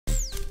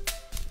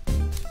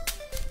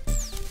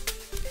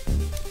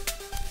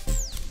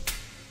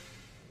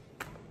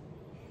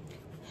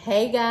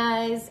Hey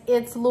guys,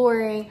 it's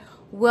Lori.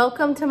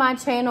 Welcome to my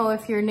channel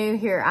if you're new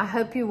here. I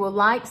hope you will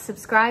like,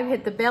 subscribe,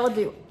 hit the bell,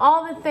 do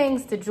all the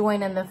things to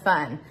join in the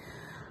fun.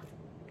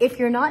 If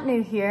you're not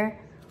new here,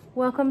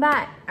 welcome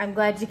back. I'm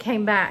glad you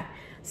came back.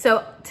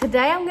 So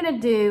today I'm gonna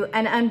do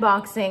an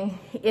unboxing.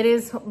 It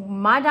is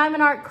my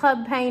Diamond Art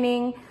Club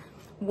painting,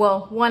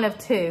 well, one of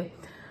two,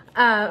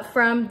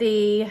 from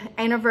the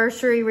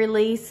anniversary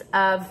release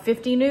of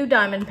 50 new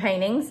diamond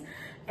paintings.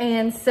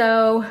 And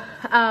so,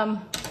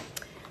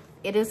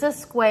 it is a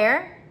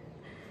square,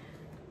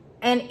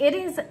 and it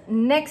is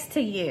Next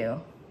to You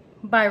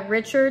by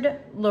Richard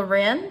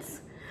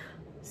Lorenz.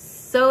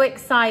 So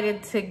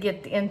excited to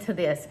get into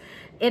this.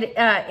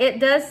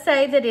 It does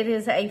say that it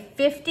is a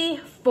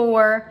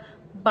 54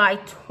 by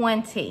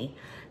 20.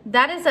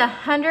 That is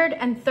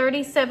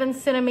 137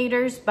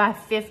 centimeters by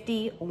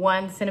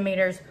 51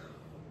 centimeters.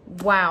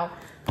 Wow.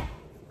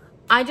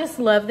 I just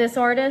love this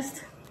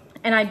artist,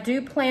 and I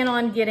do plan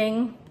on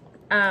getting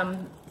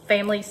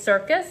Family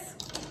Circus.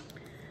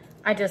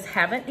 I just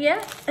haven't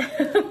yet.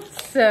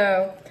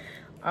 So,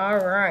 all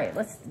right,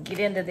 let's get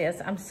into this.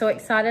 I'm so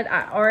excited.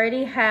 I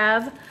already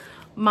have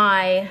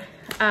my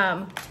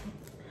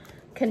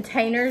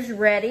containers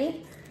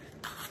ready.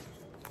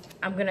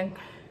 I'm gonna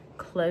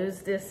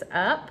close this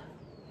up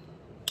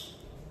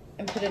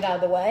and put it out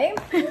of the way.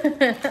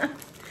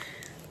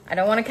 I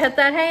don't wanna cut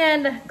that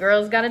hand.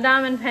 Girl's got a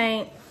diamond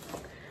paint.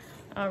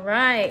 All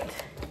right,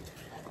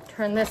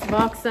 turn this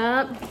box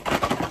up.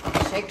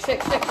 Shake,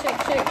 shake, shake,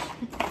 shake, shake.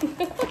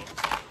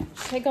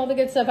 Take all the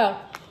good stuff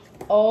out.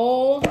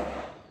 Oh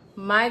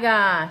my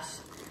gosh,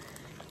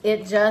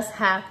 it just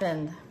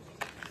happened.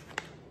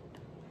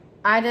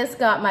 I just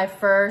got my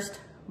first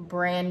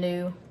brand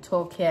new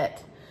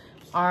toolkit.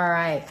 All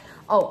right.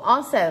 Oh,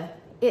 also,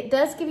 it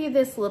does give you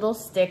this little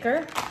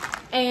sticker,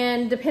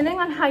 and depending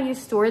on how you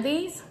store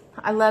these,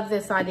 I love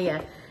this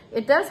idea.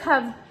 It does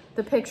have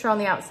the picture on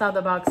the outside of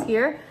the box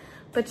here,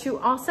 but you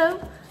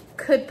also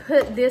could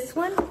put this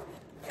one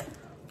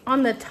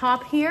on the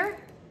top here,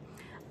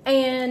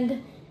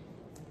 and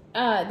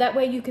that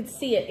way you could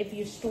see it if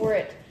you store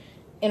it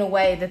in a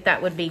way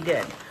that would be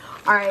good.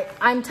 All right,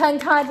 I'm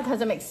tongue-tied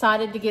because I'm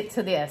excited to get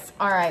to this.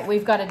 All right,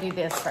 we've got to do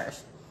this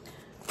first.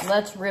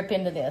 Let's rip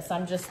into this.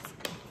 I'm just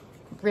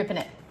ripping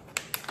it.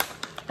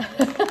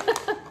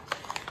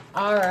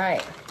 All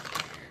right.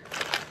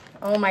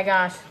 Oh my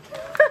gosh.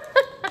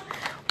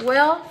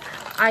 Well,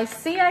 I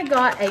see I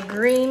got a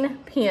green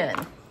pen.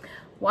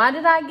 Why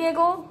did I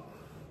giggle?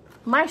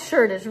 My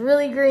shirt is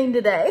really green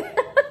today.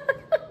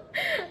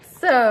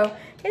 So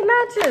it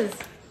matches.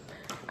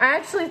 I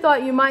actually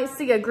thought you might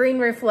see a green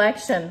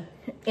reflection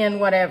in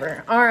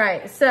whatever. All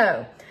right,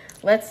 so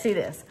let's see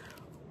this.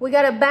 We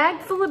got a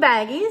bag full of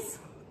baggies.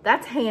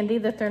 That's handy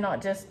that they're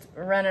not just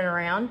running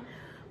around.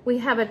 We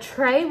have a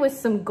tray with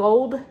some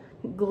gold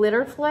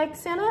glitter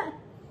flakes in it.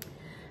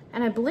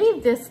 And I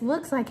believe this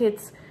looks like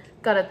it's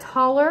got a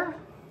taller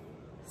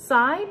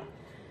side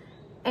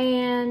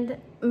and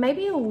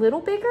maybe a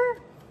little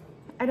bigger.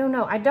 I don't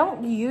know. I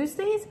don't use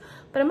these,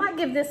 but I might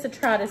give this a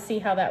try to see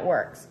how that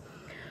works.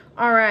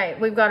 All right,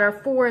 we've got our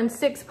 4 and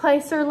 6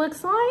 placer,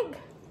 looks like.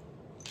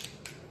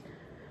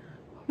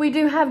 We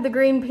do have the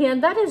green pen.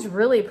 That is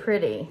really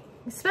pretty,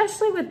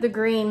 especially with the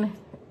green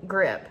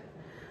grip.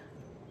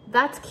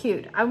 That's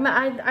cute. I'm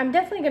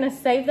definitely gonna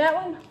save that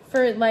one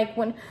for like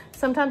when,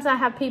 sometimes I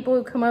have people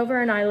who come over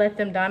and I let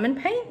them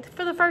diamond paint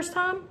for the first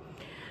time.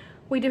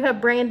 We do have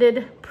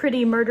branded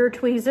Pretty Murder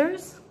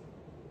tweezers.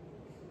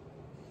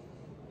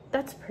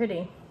 That's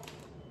pretty.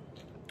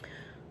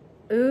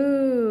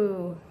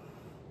 Ooh,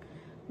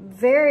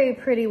 very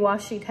pretty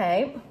washi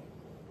tape.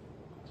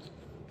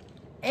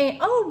 And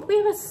oh, we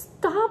have a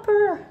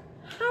stopper.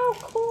 How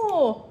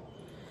cool.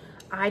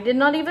 I did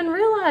not even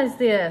realize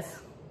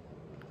this.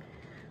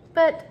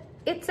 But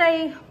it's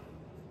a,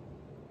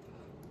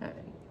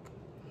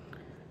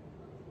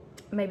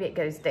 maybe it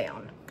goes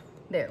down.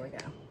 There we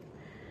go.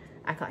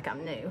 Act like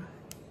I'm new.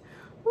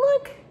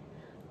 Look,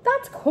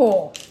 that's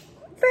cool.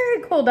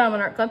 Very cool,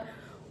 Diamond Art Club.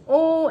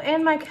 Oh,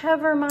 and my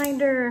cover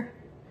minder.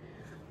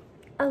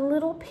 A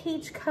little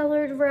peach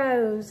colored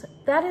rose.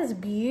 That is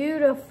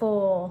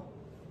beautiful.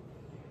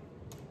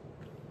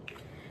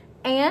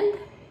 And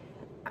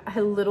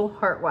a little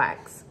heart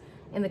wax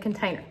in the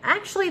container.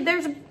 Actually,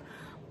 there's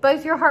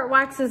both your heart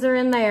waxes are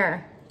in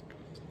there.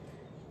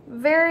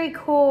 Very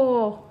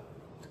cool.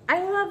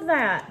 I love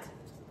that.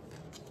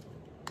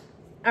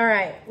 All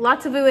right,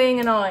 lots of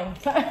oohing and awing.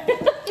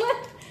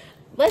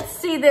 Let's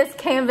see this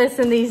canvas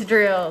and these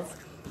drills.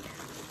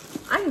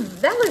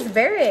 That was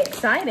very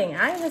exciting.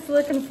 I was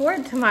looking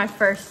forward to my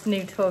first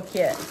new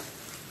toolkit.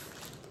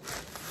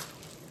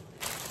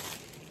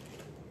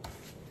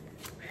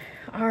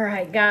 All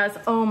right, guys.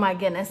 Oh my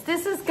goodness,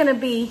 this is gonna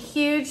be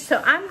huge.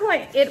 So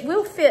it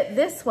will fit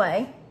this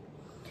way.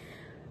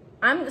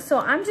 I'm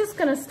just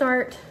gonna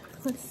start,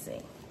 let's see.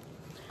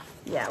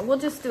 Yeah, we'll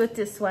just do it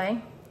this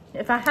way.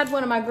 If I had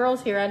one of my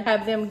girls here, I'd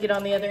have them get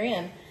on the other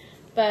end.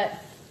 But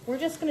we're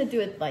just gonna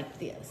do it like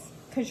this,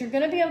 because you're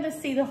gonna be able to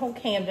see the whole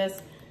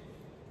canvas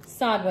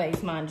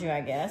sideways, mind you,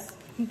 I guess.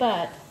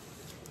 But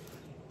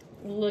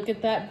look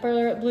at that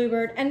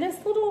bluebird and this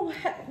little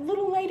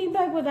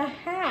ladybug with a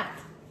hat.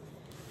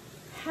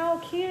 How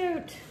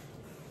cute.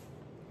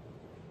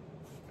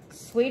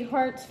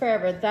 Sweethearts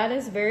Forever. That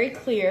is very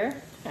clear.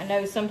 I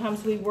know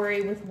sometimes we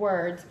worry with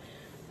words.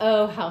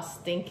 Oh, how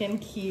stinking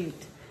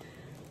cute.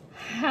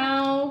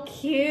 How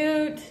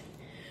cute.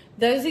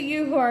 Those of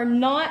you who are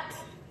not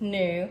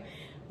new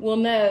will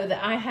know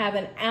that I have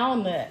an owl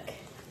nook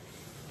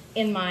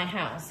in my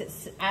house.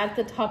 It's at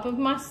the top of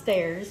my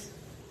stairs.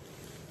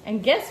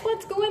 And guess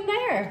what's going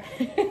there?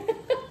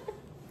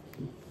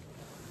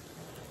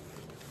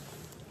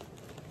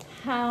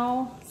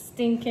 How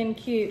stinking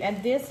cute.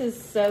 And this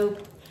is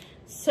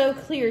so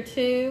clear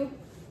too.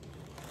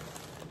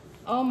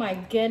 Oh my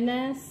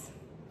goodness.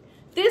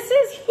 This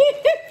is huge.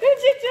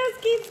 It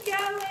just keeps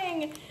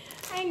going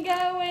and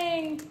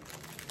going.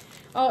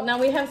 Oh, now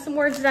we have some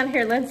words down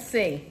here. Let's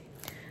see.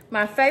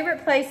 My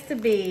favorite place to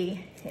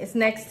be is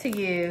next to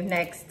you,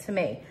 next to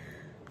me.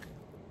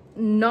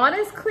 Not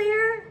as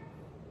clear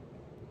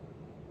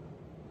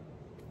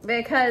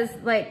because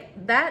like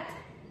that,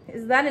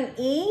 is that an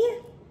E?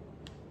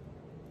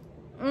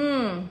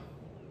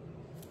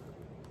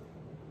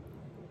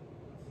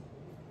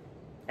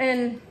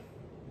 And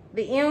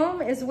the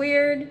M is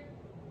weird.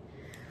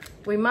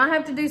 We might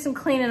have to do some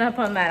cleaning up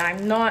on that.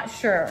 I'm not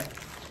sure.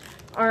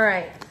 All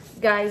right,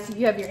 guys,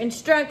 you have your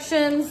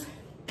instructions.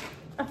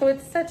 Oh,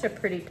 it's such a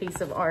pretty piece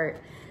of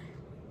art.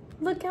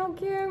 Look how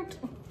cute.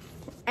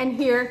 And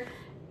here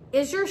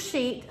is your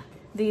sheet.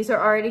 These are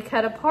already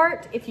cut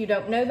apart, if you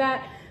don't know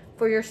that,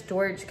 for your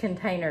storage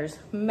containers.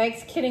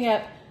 Makes kitting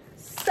up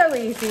so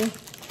easy.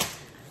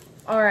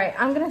 All right,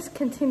 I'm gonna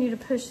continue to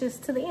push this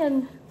to the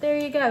end. There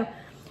you go.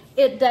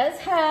 It does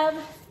have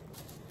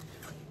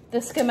the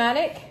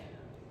schematic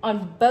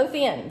on both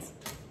ends,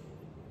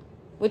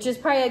 which is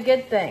probably a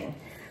good thing.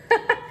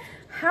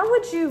 How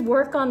would you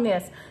work on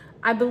this?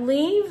 I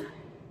believe,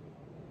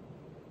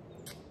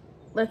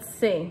 let's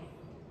see.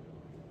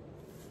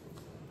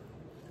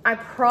 I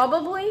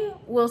probably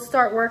will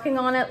start working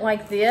on it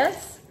like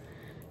this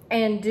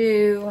and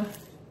do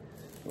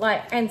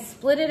like, and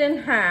split it in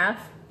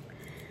half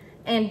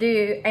and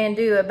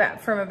do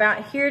about from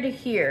about here to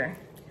here.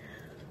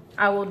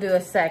 I will do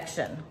a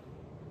section.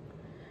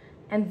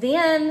 And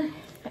then,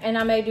 and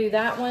I may do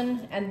that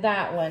one and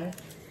that one,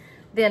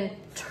 then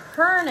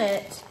turn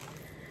it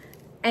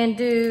and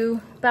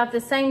do about the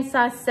same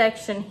size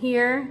section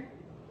here,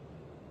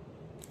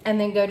 and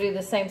then go do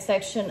the same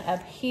section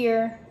up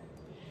here.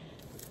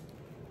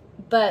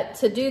 But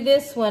to do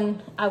this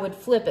one, I would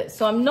flip it.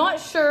 So I'm not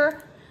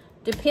sure,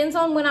 depends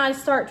on when I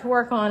start to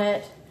work on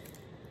it,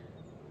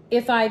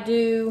 if I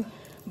do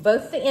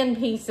both the end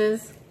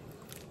pieces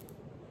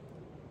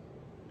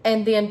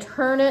and then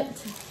turn it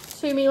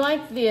to me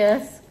like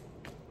this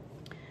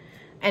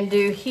and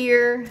do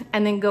here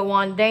and then go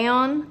on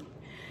down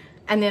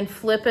and then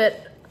flip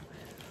it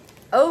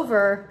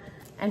over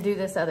and do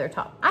this other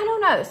top. I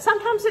don't know.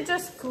 Sometimes it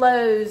just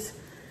flows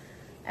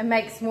and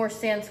makes more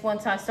sense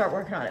once I start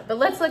working on it. But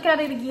let's look at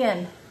it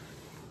again.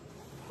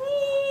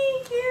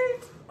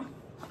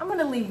 I'm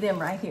gonna leave them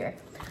right here.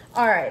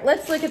 All right,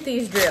 let's look at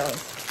these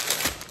drills.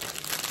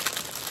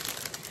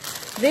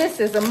 This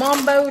is a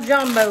Mambo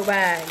Jumbo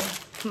bag.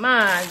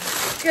 My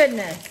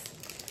goodness.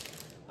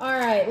 All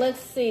right, let's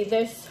see.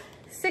 There's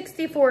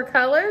 64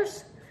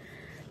 colors.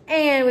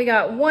 And we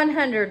got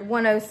 100,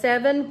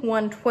 107,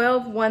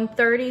 112,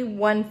 130,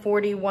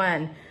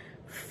 141.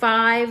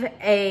 5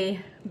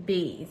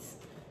 ABs.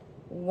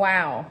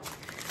 Wow.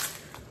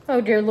 Oh,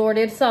 dear Lord,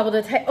 it's able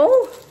to take.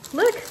 Oh,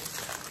 look.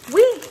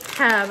 We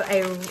have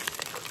a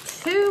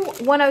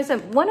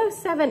 107.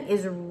 107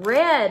 is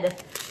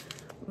red.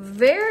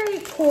 Very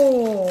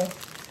cool.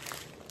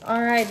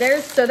 All right,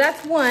 so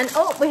that's one.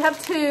 Oh, we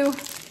have 2.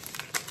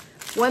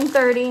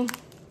 130.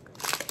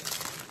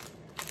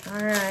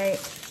 All right.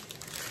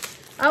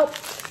 Oh,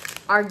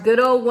 our good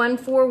old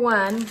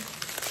 141.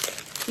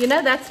 You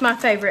know, that's my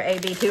favorite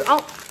AB too.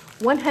 Oh,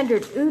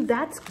 100. Ooh,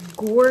 that's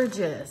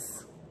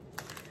gorgeous.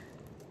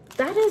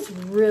 That is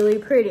really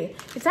pretty.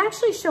 It's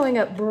actually showing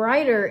up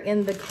brighter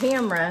in the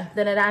camera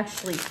than it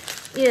actually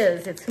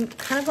is. It's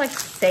kind of like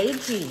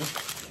stagey.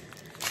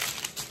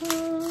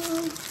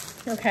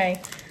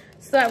 Okay,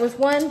 so that was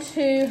 1,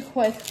 2,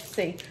 let's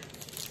see.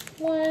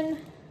 1,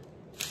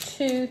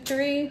 2,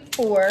 3,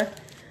 4.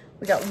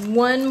 We got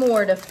one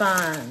more to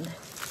find.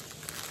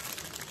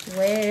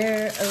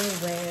 Where, oh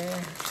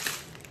where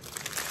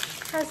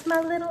has my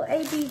little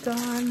AB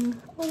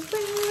gone?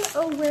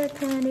 Oh where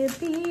can it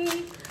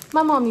be?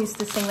 My mom used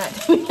to sing that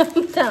to me all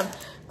the time.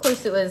 Of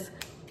course it was,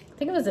 I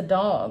think it was a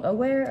dog. Oh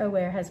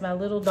where has my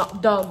little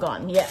dog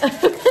gone? Yeah,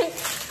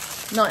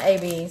 not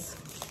ABs.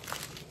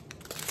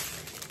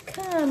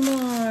 Come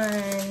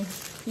on.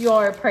 You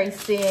are probably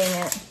seeing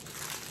it.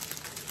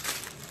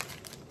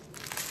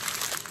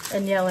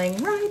 And yelling,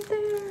 right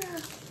there.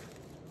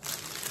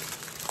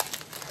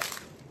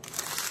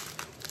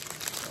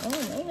 Oh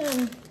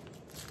man.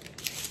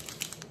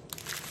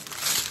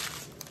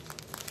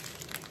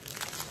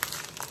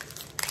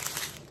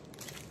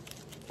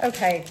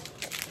 Okay,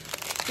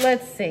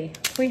 let's see.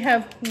 We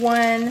have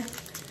one,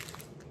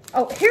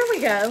 oh, here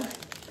we go.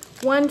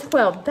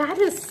 112. That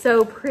is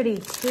so pretty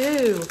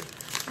too.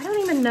 I don't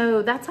even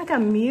know. That's like a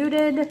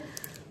muted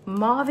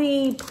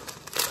mauve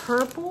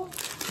purple.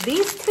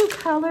 These two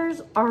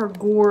colors are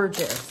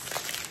gorgeous.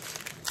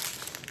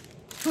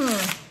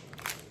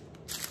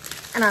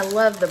 And I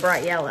love the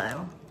bright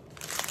yellow.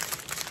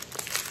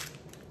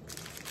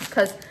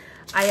 Because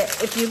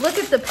if you look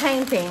at the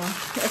painting,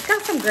 it's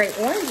got some great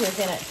oranges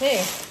in it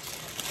too.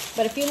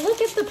 But if you look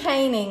at the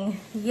painting,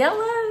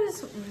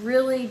 yellows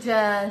really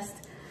just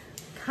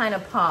kind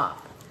of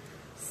pop.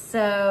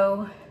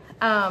 So,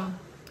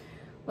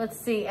 let's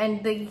see,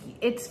 and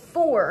it's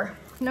 4,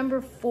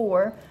 number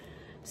 4.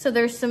 So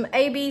there's some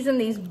ABs in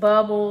these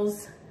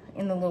bubbles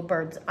in the little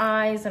bird's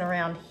eyes and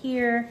around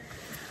here.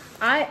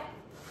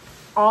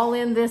 All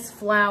in this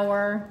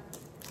flower,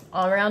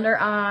 all around her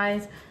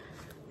eyes,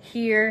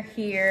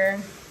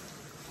 here.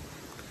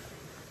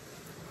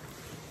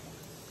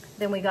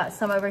 Then we got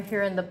some over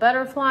here in the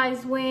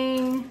butterfly's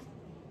wing.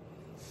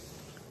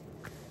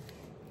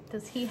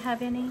 Does he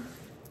have any?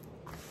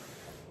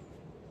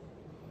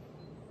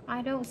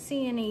 I don't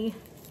see any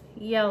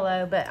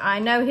yellow, but I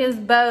know his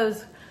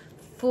bow's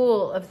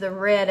full of the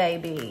red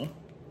AB.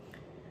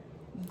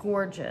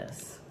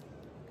 Gorgeous.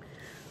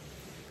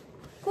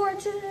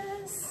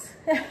 Gorgeous.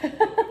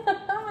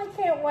 I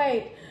can't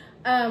wait.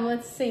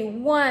 Let's see,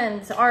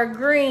 ones are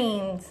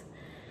greens.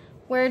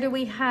 Where do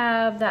we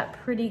have that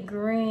pretty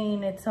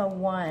green? It's a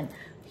 1.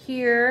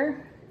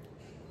 Here.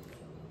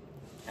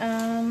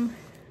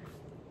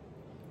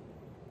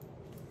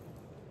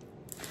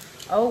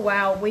 Oh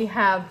wow, we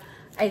have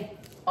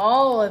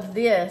all of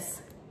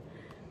this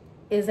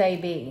is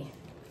AB.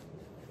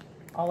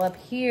 All up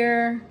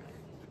here,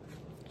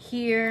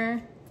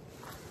 here.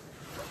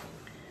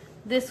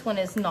 This one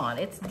is not,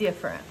 it's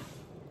different.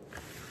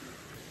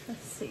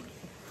 Let's see,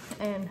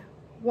 and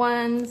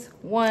ones.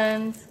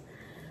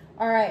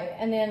 All right,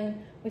 and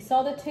then we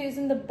saw the 2s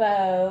in the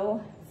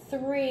bow.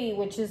 3,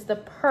 which is the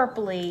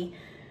purpley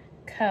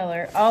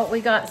color. Oh,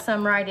 we got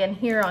some right in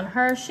here on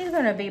her. She's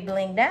gonna be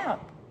blinged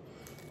out.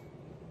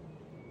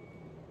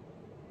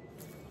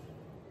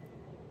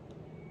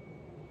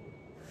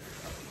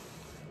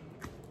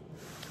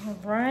 All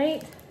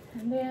right,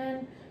 and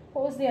then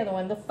what was the other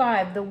one? The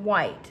 5, the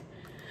white.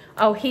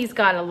 Oh, he's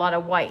got a lot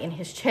of white in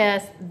his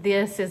chest.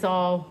 This is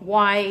all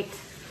white.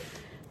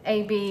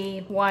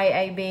 AB, white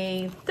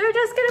AB. They're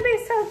just gonna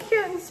be so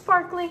cute and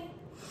sparkly.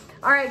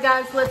 All right,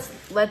 guys,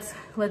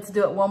 let's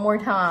do it one more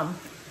time.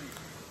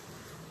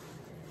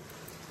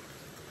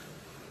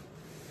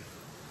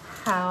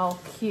 How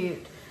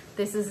cute.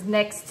 This is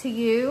Next to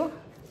You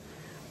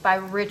by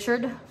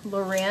Richard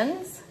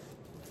Lorenz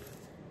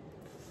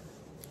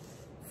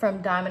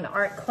from Diamond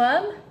Art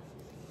Club.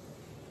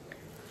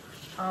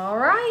 All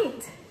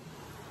right.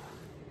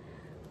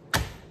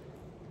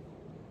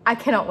 I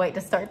cannot wait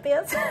to start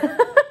this.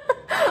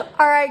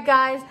 All right,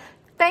 guys,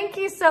 thank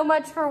you so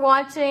much for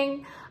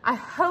watching. I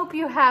hope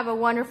you have a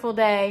wonderful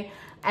day,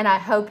 and I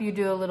hope you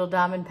do a little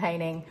diamond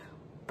painting.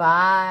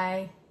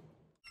 Bye.